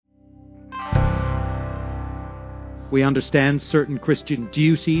We understand certain Christian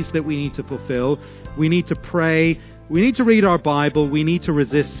duties that we need to fulfill. We need to pray. We need to read our Bible. We need to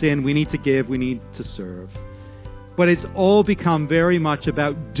resist sin. We need to give. We need to serve. But it's all become very much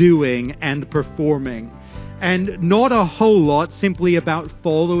about doing and performing, and not a whole lot simply about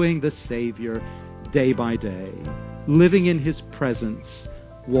following the Savior day by day, living in His presence,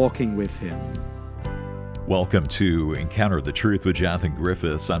 walking with Him. Welcome to Encounter the Truth with Jonathan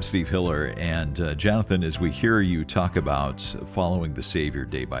Griffiths. I'm Steve Hiller, and Jonathan, as we hear you talk about following the Savior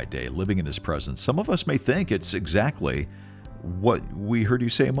day by day, living in His presence, some of us may think it's exactly what we heard you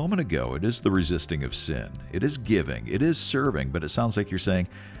say a moment ago. It is the resisting of sin. It is giving. It is serving. But it sounds like you're saying,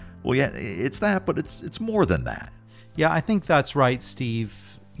 well, yeah, it's that, but it's more than that. Yeah, I think that's right, Steve.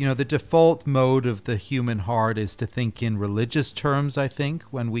 You know, the default mode of the human heart is to think in religious terms, I think,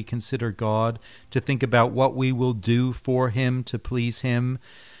 when we consider God, to think about what we will do for Him to please Him.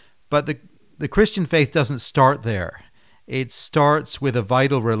 But the Christian faith doesn't start there. It starts with a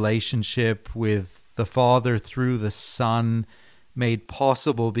vital relationship with the Father through the Son, made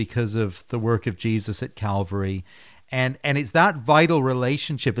possible because of the work of Jesus at Calvary. And it's that vital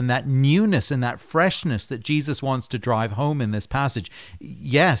relationship and that newness and that freshness that Jesus wants to drive home in this passage.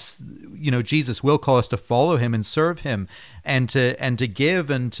 Yes, you know, Jesus will call us to follow Him and serve Him and to give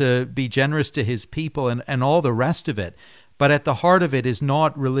and to be generous to His people and all the rest of it. But at the heart of it is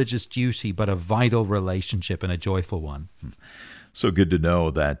not religious duty, but a vital relationship and a joyful one. So good to know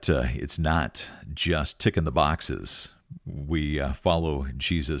that it's not just ticking the boxes. We follow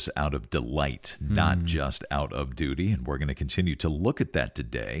Jesus out of delight, not just out of duty. And we're going to continue to look at that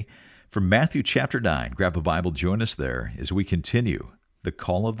today. From Matthew chapter 9, grab a Bible, join us there as we continue the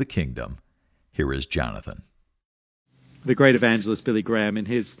call of the kingdom. Here is Jonathan. The great evangelist Billy Graham, in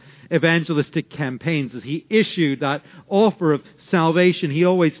his evangelistic campaigns, as he issued that offer of salvation, he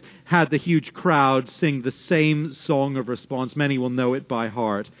always had the huge crowd sing the same song of response. Many will know it by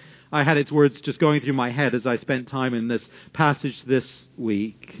heart. I had its words just going through my head as I spent time in this passage this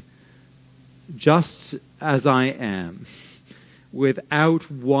week. Just as I am, without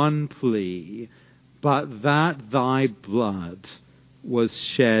one plea, but that thy blood was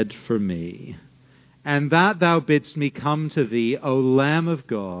shed for me, and that thou bidst me come to thee, O Lamb of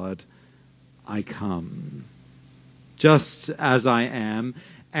God, I come. Just as I am,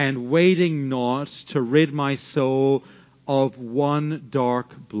 and waiting not to rid my soul of one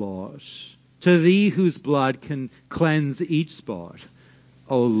dark blot, to thee whose blood can cleanse each spot,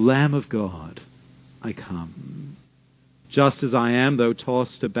 O Lamb of God, I come. Just as I am, though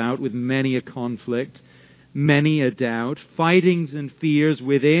tossed about with many a conflict, many a doubt, fightings and fears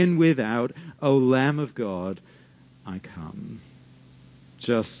within, without, O Lamb of God, I come.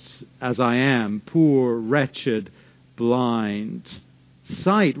 Just as I am, poor, wretched, blind,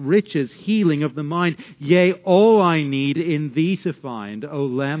 sight, riches, healing of the mind, yea, all I need in thee to find, O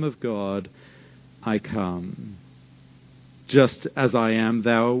Lamb of God, I come. Just as I am,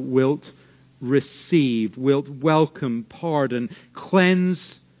 thou wilt receive, wilt welcome, pardon,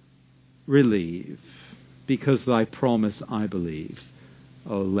 cleanse, relieve, because thy promise I believe,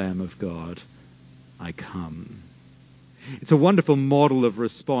 O Lamb of God, I come. It's a wonderful model of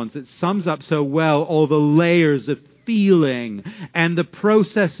response. It sums up so well all the layers of feeling and the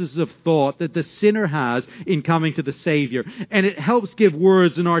processes of thought that the sinner has in coming to the Savior. And it helps give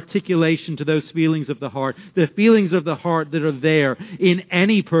words and articulation to those feelings of the heart, the feelings of the heart that are there in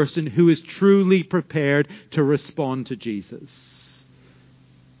any person who is truly prepared to respond to Jesus.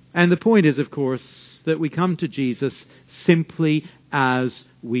 And the point is, of course, that we come to Jesus simply as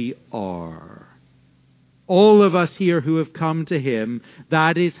we are. All of us here who have come to Him,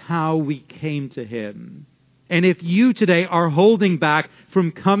 that is how we came to Him. And if you today are holding back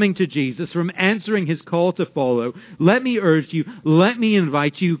from coming to Jesus, from answering His call to follow, let me urge you, let me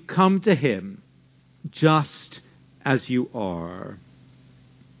invite you, come to Him just as you are.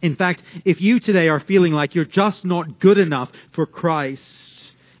 In fact, if you today are feeling like you're just not good enough for Christ,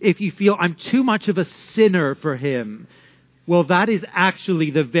 if you feel I'm too much of a sinner for Him, well, that is actually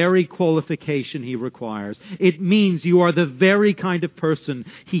the very qualification He requires. It means you are the very kind of person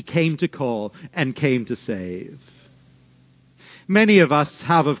He came to call and came to save. Many of us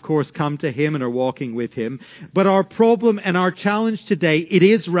have, of course, come to Him and are walking with Him, but our problem and our challenge today, it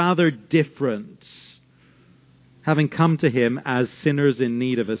is rather different. Having come to Him as sinners in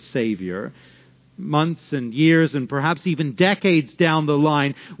need of a Savior, months and years and perhaps even decades down the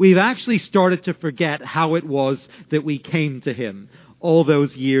line, we've actually started to forget how it was that we came to Him all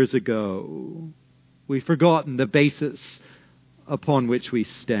those years ago. We've forgotten the basis upon which we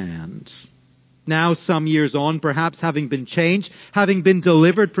stand. Now, some years on, perhaps having been changed, having been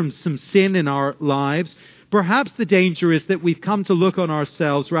delivered from some sin in our lives, Perhaps the danger is that we've come to look on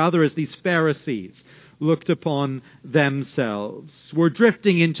ourselves rather as these Pharisees looked upon themselves. We're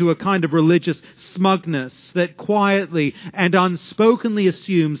drifting into a kind of religious smugness that quietly and unspokenly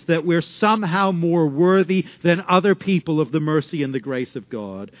assumes that we're somehow more worthy than other people of the mercy and the grace of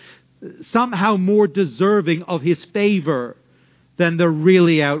God, somehow more deserving of His favor than the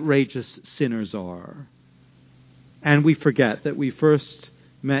really outrageous sinners are. And we forget that we first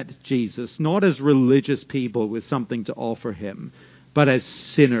met Jesus not as religious people with something to offer Him, but as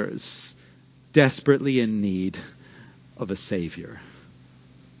sinners desperately in need of a Savior.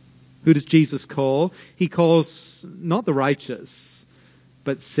 Who does Jesus call? He calls not the righteous,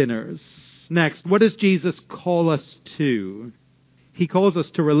 but sinners. Next, what does Jesus call us to? He calls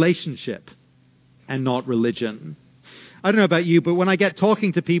us to relationship and not religion. I don't know about you, but when I get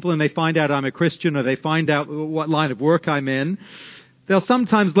talking to people and they find out I'm a Christian or they find out what line of work I'm in, they'll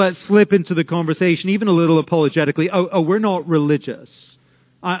sometimes let slip into the conversation, even a little apologetically, we're not religious.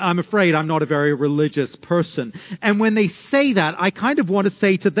 I'm afraid I'm not a very religious person. And when they say that, I kind of want to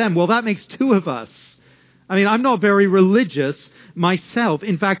say to them, well, that makes two of us. I mean, I'm not very religious myself.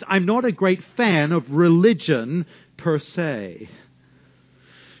 In fact, I'm not a great fan of religion per se.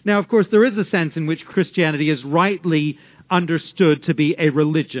 Now, of course, there is a sense in which Christianity is rightly understood to be a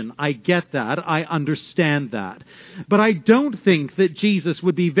religion. I get that. I understand that. But I don't think that Jesus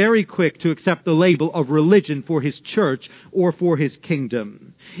would be very quick to accept the label of religion for His church or for His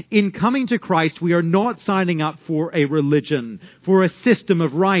kingdom. In coming to Christ, we are not signing up for a religion, for a system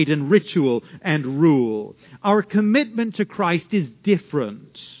of rite and ritual and rule. Our commitment to Christ is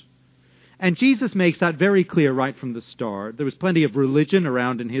different. And Jesus makes that very clear right from the start. There was plenty of religion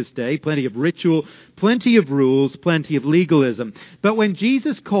around in His day, plenty of ritual, plenty of rules, plenty of legalism. But when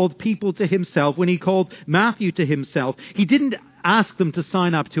Jesus called people to Himself, when He called Matthew to Himself, He didn't ask them to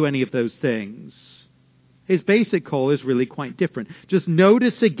sign up to any of those things. His basic call is really quite different. Just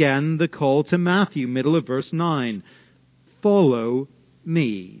notice again the call to Matthew, middle of verse 9. Follow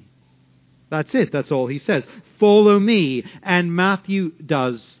me. That's it. That's all He says. Follow me. And Matthew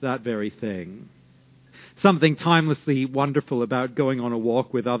does that very thing. Something timelessly wonderful about going on a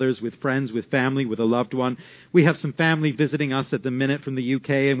walk with others, with friends, with family, with a loved one. We have some family visiting us at the minute from the UK,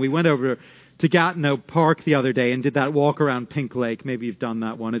 and we went over to Gatineau Park the other day and did that walk around Pink Lake. Maybe you've done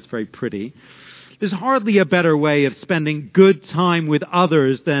that one. It's very pretty. There's hardly a better way of spending good time with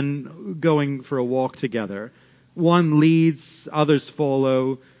others than going for a walk together. One leads, others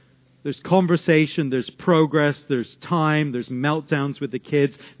follow. There's conversation, there's progress, there's time, there's meltdowns with the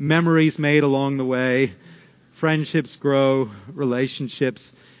kids, memories made along the way, friendships grow, relationships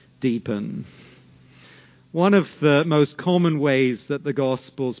deepen. One of the most common ways that the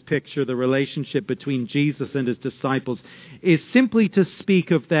Gospels picture the relationship between Jesus and His disciples is simply to speak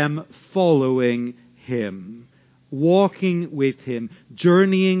of them following Him, walking with Him,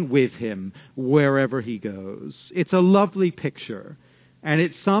 journeying with Him wherever He goes. It's a lovely picture. And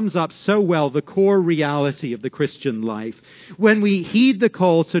it sums up so well the core reality of the Christian life. When we heed the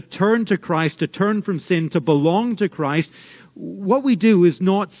call to turn to Christ, to turn from sin, to belong to Christ, what we do is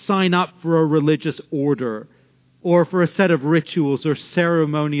not sign up for a religious order or for a set of rituals or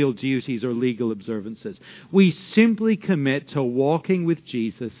ceremonial duties or legal observances. We simply commit to walking with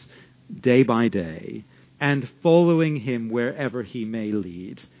Jesus day by day and following Him wherever He may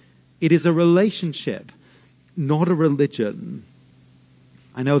lead. It is a relationship, not a religion.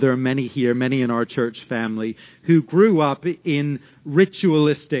 I know there are many here, many in our church family, who grew up in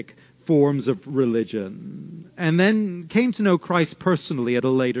ritualistic forms of religion and then came to know Christ personally at a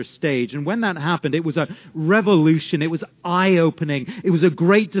later stage. And when that happened, it was a revolution. It was eye-opening. It was a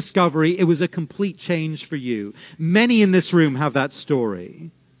great discovery. It was a complete change for you. Many in this room have that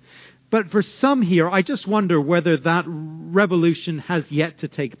story. But for some here, I just wonder whether that revolution has yet to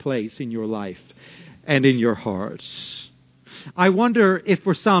take place in your life and in your heart. I wonder if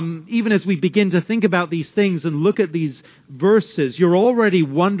for some, even as we begin to think about these things and look at these verses, you're already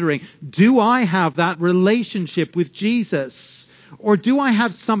wondering, do I have that relationship with Jesus? Or do I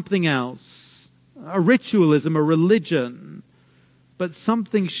have something else? A ritualism, a religion, but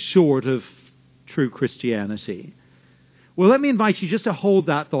something short of true Christianity. Well, let me invite you just to hold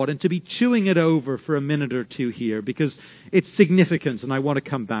that thought and to be chewing it over for a minute or two here, because it's significant and I want to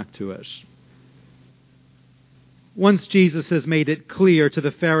come back to it. Once Jesus has made it clear to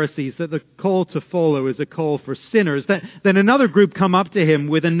the Pharisees that the call to follow is a call for sinners, then another group come up to Him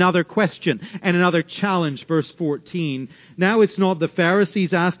with another question and another challenge. Verse 14. Now it's not the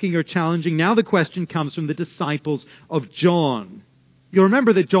Pharisees asking or challenging. Now the question comes from the disciples of John. You'll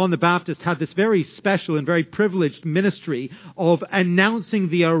remember that John the Baptist had this very special and very privileged ministry of announcing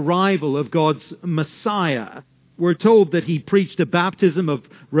the arrival of God's Messiah. We're told that he preached a baptism of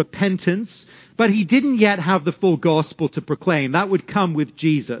repentance, but he didn't yet have the full gospel to proclaim. That would come with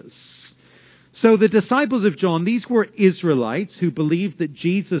Jesus. So the disciples of John, these were Israelites who believed that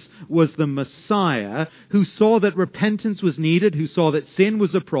Jesus was the Messiah, who saw that repentance was needed, who saw that sin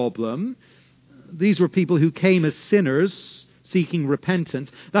was a problem. These were people who came as sinners seeking repentance.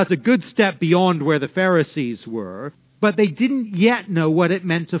 That's a good step beyond where the Pharisees were, but they didn't yet know what it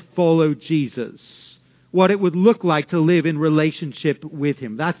meant to follow Jesus, what it would look like to live in relationship with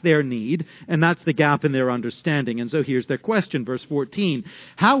him. That's their need, and that's the gap in their understanding. And so here's their question, verse 14.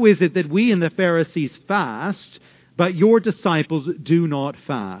 How is it that we and the Pharisees fast, but your disciples do not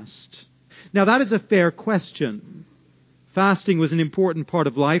fast? Now that is a fair question. Fasting was an important part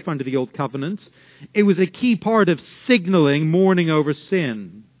of life under the Old Covenant. It was a key part of signaling mourning over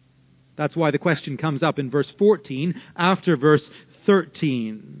sin. That's why the question comes up in verse 14 after verse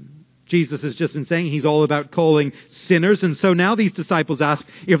 13. Jesus has just been saying he's all about calling sinners. And so now these disciples ask,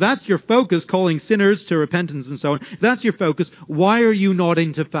 if that's your focus, calling sinners to repentance and so on, if that's your focus, why are you not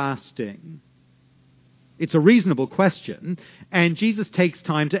into fasting? It's a reasonable question, and Jesus takes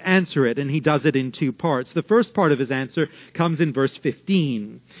time to answer it, and he does it in two parts. The first part of his answer comes in verse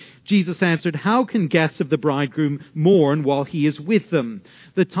 15. Jesus answered, how can guests of the bridegroom mourn while he is with them?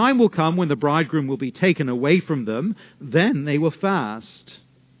 The time will come when the bridegroom will be taken away from them, then they will fast.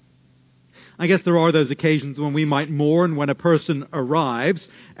 I guess there are those occasions when we might mourn when a person arrives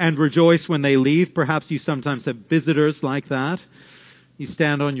and rejoice when they leave. Perhaps you sometimes have visitors like that. You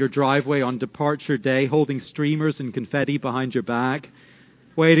stand on your driveway on departure day holding streamers and confetti behind your back,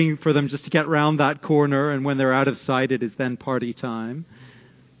 waiting for them just to get round that corner, and when they're out of sight, it is then party time.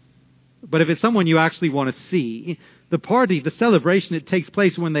 But if it's someone you actually want to see, the party, the celebration, it takes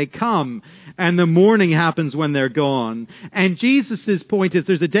place when they come, and the mourning happens when they're gone. And Jesus' point is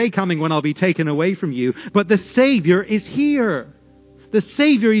there's a day coming when I'll be taken away from you, but the Savior is here. The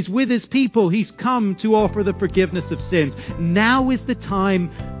Savior, he's with his people. He's come to offer the forgiveness of sins. Now is the time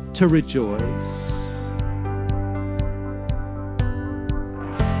to rejoice.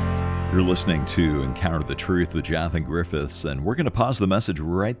 You're listening to Encounter the Truth with Jonathan Griffiths, and we're going to pause the message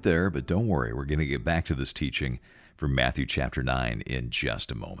right there, but don't worry, we're going to get back to this teaching from Matthew chapter 9 in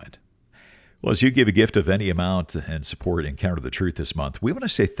just a moment. Well, as you give a gift of any amount and support Encounter the Truth this month, we want to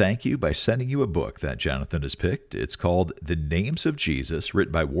say thank you by sending you a book that Jonathan has picked. It's called The Names of Jesus,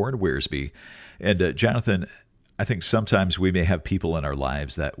 written by Warren Wiersbe. And Jonathan, I think sometimes we may have people in our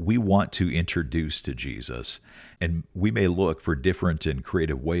lives that we want to introduce to Jesus, and we may look for different and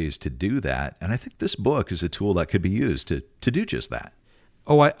creative ways to do that. And I think this book is a tool that could be used to do just that.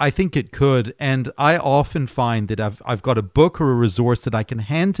 Oh, I think it could. And I often find that I've got a book or a resource that I can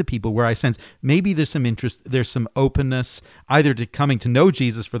hand to people where I sense maybe there's some interest, there's some openness, either to coming to know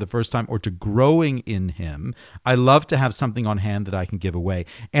Jesus for the first time or to growing in him. I love to have something on hand that I can give away.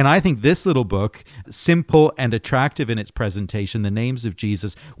 And I think this little book, simple and attractive in its presentation, The Names of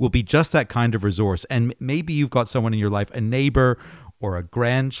Jesus, will be just that kind of resource. And maybe you've got someone in your life, a neighbor or a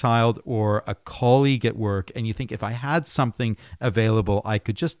grandchild or a colleague at work, and you think, if I had something available, I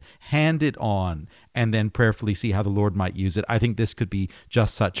could just hand it on and then prayerfully see how the Lord might use it. I think this could be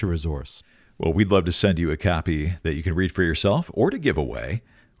just such a resource. Well, we'd love to send you a copy that you can read for yourself or to give away,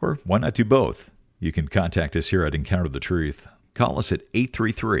 or why not do both? You can contact us here at Encounter the Truth. Call us at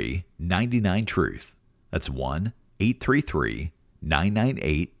 833-99-TRUTH. That's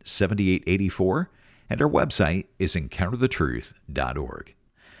 1-833-998-7884. And our website is encounterthetruth.org.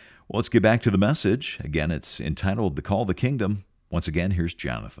 Well, let's get back to the message. Again, it's entitled The Call of the Kingdom. Once again, here's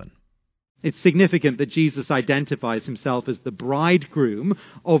Jonathan. It's significant that Jesus identifies himself as the bridegroom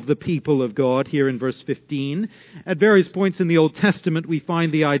of the people of God here in verse 15. At various points in the Old Testament, we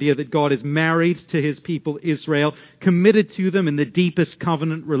find the idea that God is married to his people Israel, committed to them in the deepest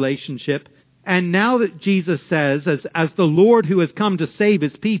covenant relationship. And now that Jesus says, as the Lord who has come to save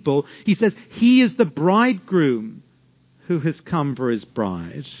his people, he says he is the bridegroom who has come for his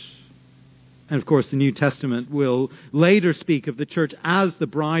bride. And of course, the New Testament will later speak of the church as the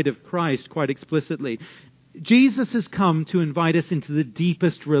bride of Christ quite explicitly. Jesus has come to invite us into the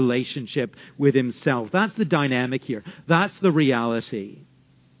deepest relationship with himself. That's the dynamic here. That's the reality.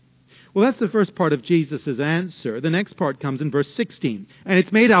 Well, that's the first part of Jesus' answer. The next part comes in verse 16, and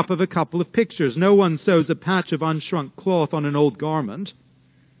it's made up of a couple of pictures. No one sews a patch of unshrunk cloth on an old garment,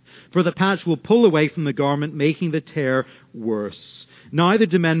 for the patch will pull away from the garment, making the tear worse. Neither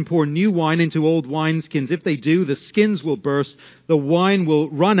do men pour new wine into old wineskins. If they do, the skins will burst, the wine will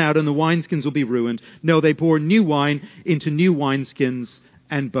run out, and the wineskins will be ruined. No, they pour new wine into new wineskins,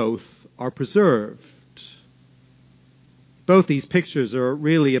 and both are preserved. Both these pictures are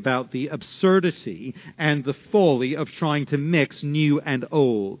really about the absurdity and the folly of trying to mix new and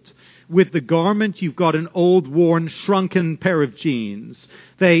old. With the garment, you've got an old, worn, shrunken pair of jeans.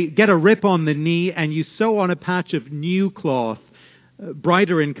 They get a rip on the knee, and you sew on a patch of new cloth,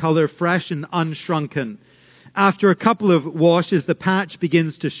 brighter in color, fresh and unshrunken. After a couple of washes, the patch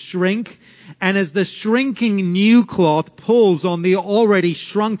begins to shrink, and as the shrinking new cloth pulls on the already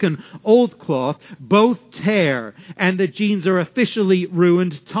shrunken old cloth, both tear, and the jeans are officially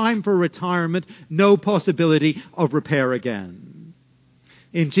ruined. Time for retirement, no possibility of repair again.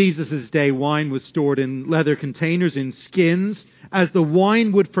 In Jesus' day, wine was stored in leather containers, in skins. As the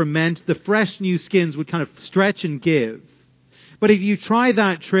wine would ferment, the fresh new skins would kind of stretch and give. But if you try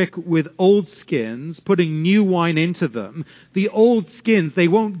that trick with old skins, putting new wine into them, the old skins, they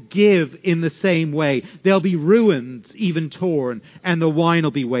won't give in the same way. They'll be ruined, even torn, and the wine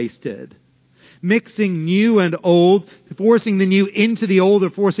will be wasted. Mixing new and old, forcing the new into the old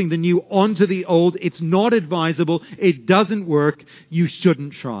or forcing the new onto the old, it's not advisable. It doesn't work. You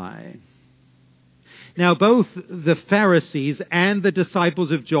shouldn't try. Now, both the Pharisees and the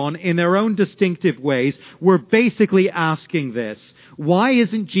disciples of John, in their own distinctive ways, were basically asking this. Why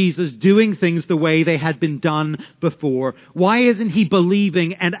isn't Jesus doing things the way they had been done before? Why isn't he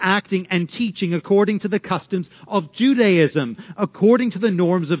believing and acting and teaching according to the customs of Judaism, according to the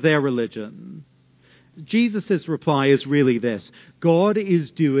norms of their religion? Jesus' reply is really this. God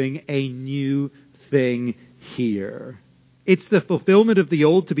is doing a new thing here. It's the fulfillment of the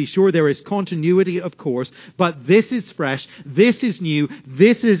old. To be sure, there is continuity, of course, but this is fresh, this is new,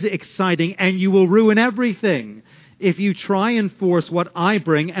 this is exciting, and you will ruin everything if you try and force what I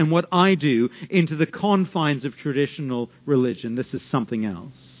bring and what I do into the confines of traditional religion. This is something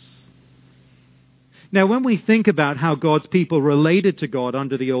else. Now, when we think about how God's people related to God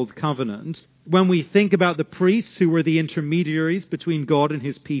under the Old Covenant, when we think about the priests who were the intermediaries between God and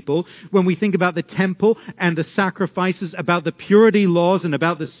his people, when we think about the temple and the sacrifices, about the purity laws and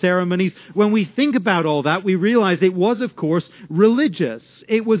about the ceremonies, when we think about all that, we realize it was, of course, religious.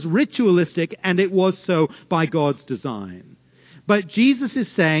 It was ritualistic, and it was so by God's design. But Jesus is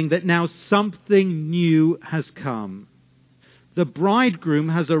saying that now something new has come. The bridegroom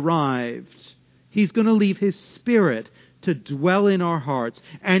has arrived. He's going to leave his Spirit to dwell in our hearts,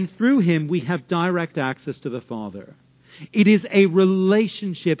 and through him we have direct access to the Father. It is a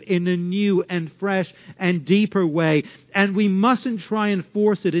relationship in a new and fresh and deeper way, and we mustn't try and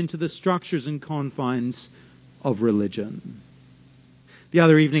force it into the structures and confines of religion. The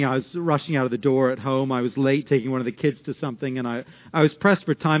other evening I was rushing out of the door at home. I was late taking one of the kids to something, and I was pressed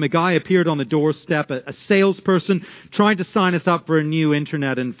for time. A guy appeared on the doorstep, a salesperson, trying to sign us up for a new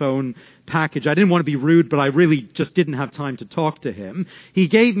internet and phone package. I didn't want to be rude, but I really just didn't have time to talk to him. He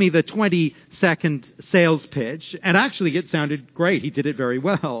gave me the 20-second sales pitch, and actually it sounded great. He did it very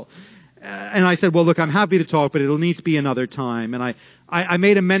well. And I said, well, look, I'm happy to talk, but it'll need to be another time. And I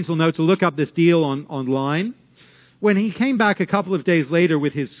made a mental note to look up this deal online. When he came back a couple of days later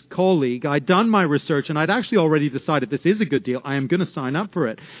with his colleague, I'd done my research and I'd actually already decided this is a good deal. I am going to sign up for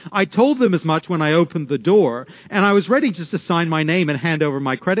it. I told them as much when I opened the door, and I was ready just to sign my name and hand over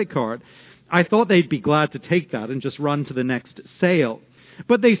my credit card. I thought they'd be glad to take that and just run to the next sale.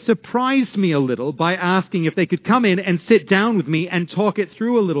 But they surprised me a little by asking if they could come in and sit down with me and talk it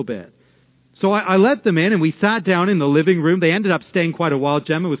through a little bit. So I let them in, and we sat down in the living room. They ended up staying quite a while.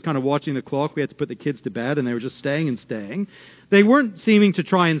 Gemma was kind of watching the clock. We had to put the kids to bed, and they were just staying and staying. They weren't seeming to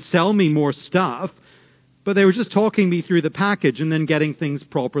try and sell me more stuff, but they were just talking me through the package and then getting things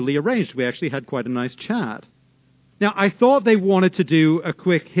properly arranged. We actually had quite a nice chat. Now, I thought they wanted to do a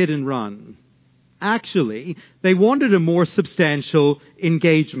quick hit and run. Actually, they wanted a more substantial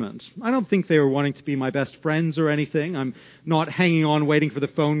engagement. I don't think they were wanting to be my best friends or anything. I'm not hanging on waiting for the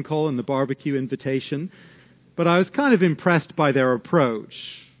phone call and the barbecue invitation. But I was kind of impressed by their approach.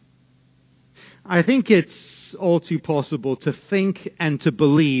 I think it's all too possible to think and to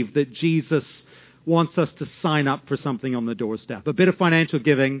believe that Jesus wants us to sign up for something on the doorstep. A bit of financial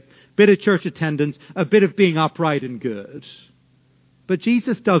giving, a bit of church attendance, a bit of being upright and good. But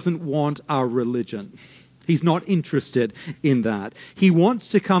Jesus doesn't want our religion. He's not interested in that. He wants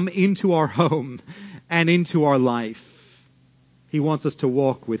to come into our home and into our life. He wants us to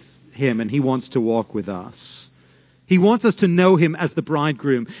walk with him, and he wants to walk with us. He wants us to know him as the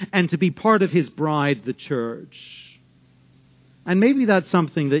bridegroom and to be part of his bride, the church. And maybe that's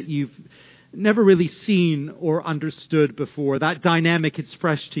something that you've never really seen or understood before. That dynamic is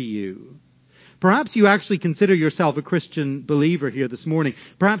fresh to you. Perhaps you actually consider yourself a Christian believer here this morning.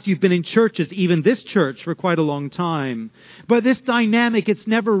 Perhaps you've been in churches, even this church, for quite a long time. But this dynamic, it's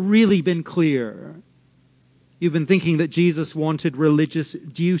never really been clear. You've been thinking that Jesus wanted religious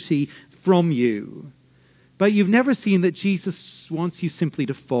duty from you. But you've never seen that Jesus wants you simply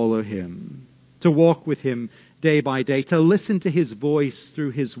to follow him, to walk with him day by day, to listen to his voice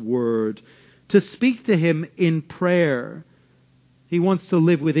through his word, to speak to him in prayer. He wants to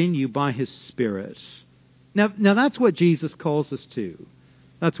live within you by his Spirit. Now that's what Jesus calls us to.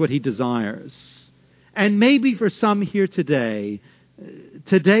 That's what he desires. And maybe for some here today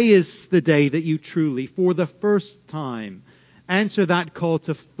is the day that you truly, for the first time, answer that call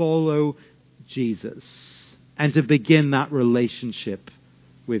to follow Jesus and to begin that relationship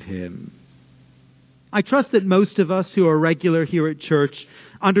with him. I trust that most of us who are regular here at church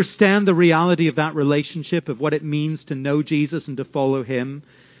understand the reality of that relationship, of what it means to know Jesus and to follow him.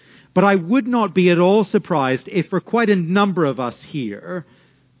 But I would not be at all surprised if for quite a number of us here,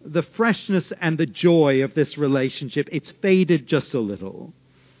 the freshness and the joy of this relationship, it's faded just a little.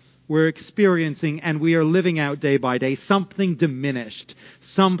 We're experiencing and we are living out day by day something diminished,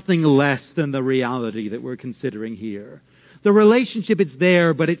 something less than the reality that we're considering here. The relationship is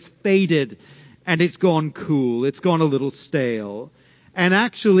there, but it's faded and it's gone cool. It's gone a little stale. And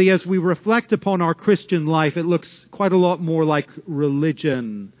actually, as we reflect upon our Christian life, it looks quite a lot more like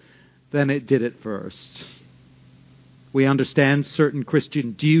religion than it did at first. We understand certain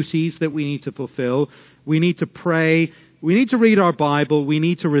Christian duties that we need to fulfill. We need to pray. We need to read our Bible. We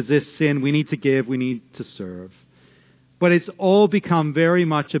need to resist sin. We need to give. We need to serve. But it's all become very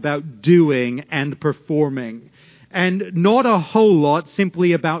much about doing and performing. And not a whole lot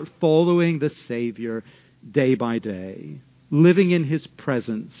simply about following the Savior day by day, living in his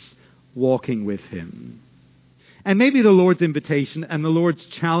presence, walking with him. And maybe the Lord's invitation and the Lord's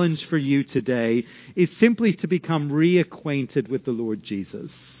challenge for you today is simply to become reacquainted with the Lord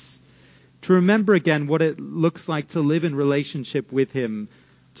Jesus. To remember again what it looks like to live in relationship with him,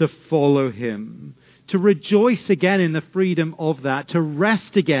 to follow him, to rejoice again in the freedom of that, to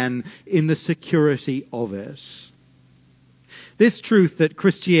rest again in the security of it. This truth that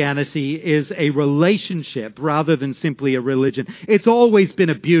Christianity is a relationship rather than simply a religion, it's always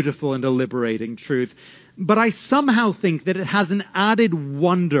been a beautiful and a liberating truth. But I somehow think that it has an added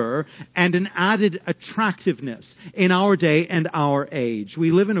wonder and an added attractiveness in our day and our age.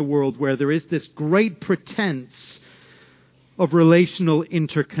 We live in a world where there is this great pretense of relational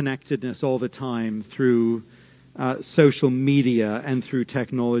interconnectedness all the time through social media and through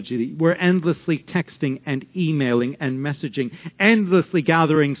technology. We're endlessly texting and emailing and messaging, endlessly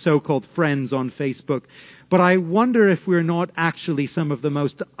gathering so-called friends on Facebook. But I wonder if we're not actually some of the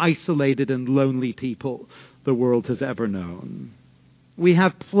most isolated and lonely people the world has ever known. We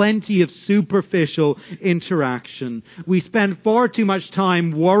have plenty of superficial interaction. We spend far too much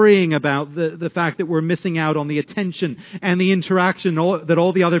time worrying about the fact that we're missing out on the attention and the interaction that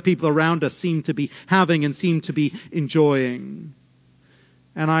all the other people around us seem to be having and seem to be enjoying.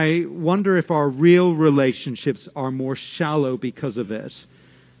 And I wonder if our real relationships are more shallow because of it,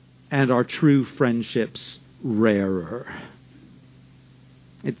 and our true friendships rarer.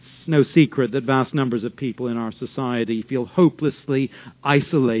 It's no secret that vast numbers of people in our society feel hopelessly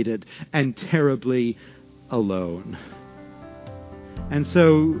isolated and terribly alone. And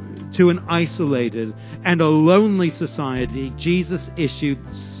so, to an isolated and a lonely society, Jesus issued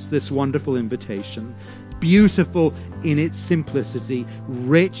this wonderful invitation, beautiful in its simplicity,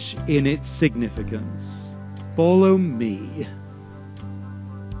 rich in its significance. Follow me.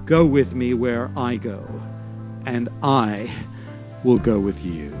 Go with me where I go, and I will go with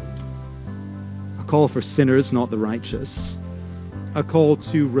you. A call for sinners, not the righteous. A call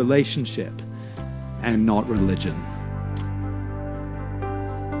to relationship and not religion.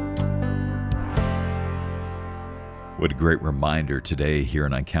 What a great reminder today here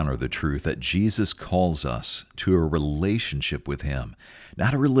in Encounter the Truth that Jesus calls us to a relationship with him,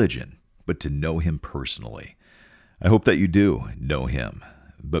 not a religion, but to know him personally. I hope that you do know him.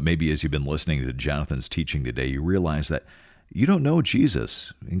 But maybe as you've been listening to Jonathan's teaching today, you realize that you don't know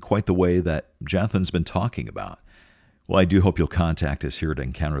Jesus in quite the way that Jonathan's been talking about. Well, I do hope you'll contact us here at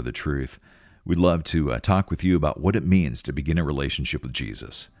Encounter the Truth. We'd love to talk with you about what it means to begin a relationship with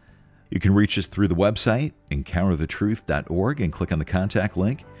Jesus. You can reach us through the website, encounterthetruth.org, and click on the contact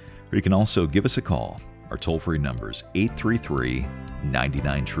link, or you can also give us a call. Our toll-free number is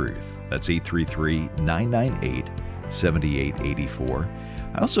 833-99-TRUTH. That's 833-998-7884.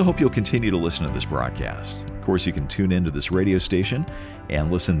 I also hope you'll continue to listen to this broadcast. Of course, you can tune into this radio station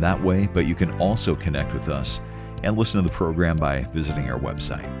and listen that way, but you can also connect with us and listen to the program by visiting our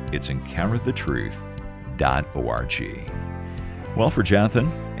website. It's encounterthetruth.org. Well, for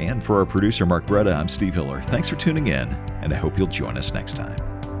Jonathan and for our producer, Mark Bretta, I'm Steve Hiller. Thanks for tuning in, and I hope you'll join us next time.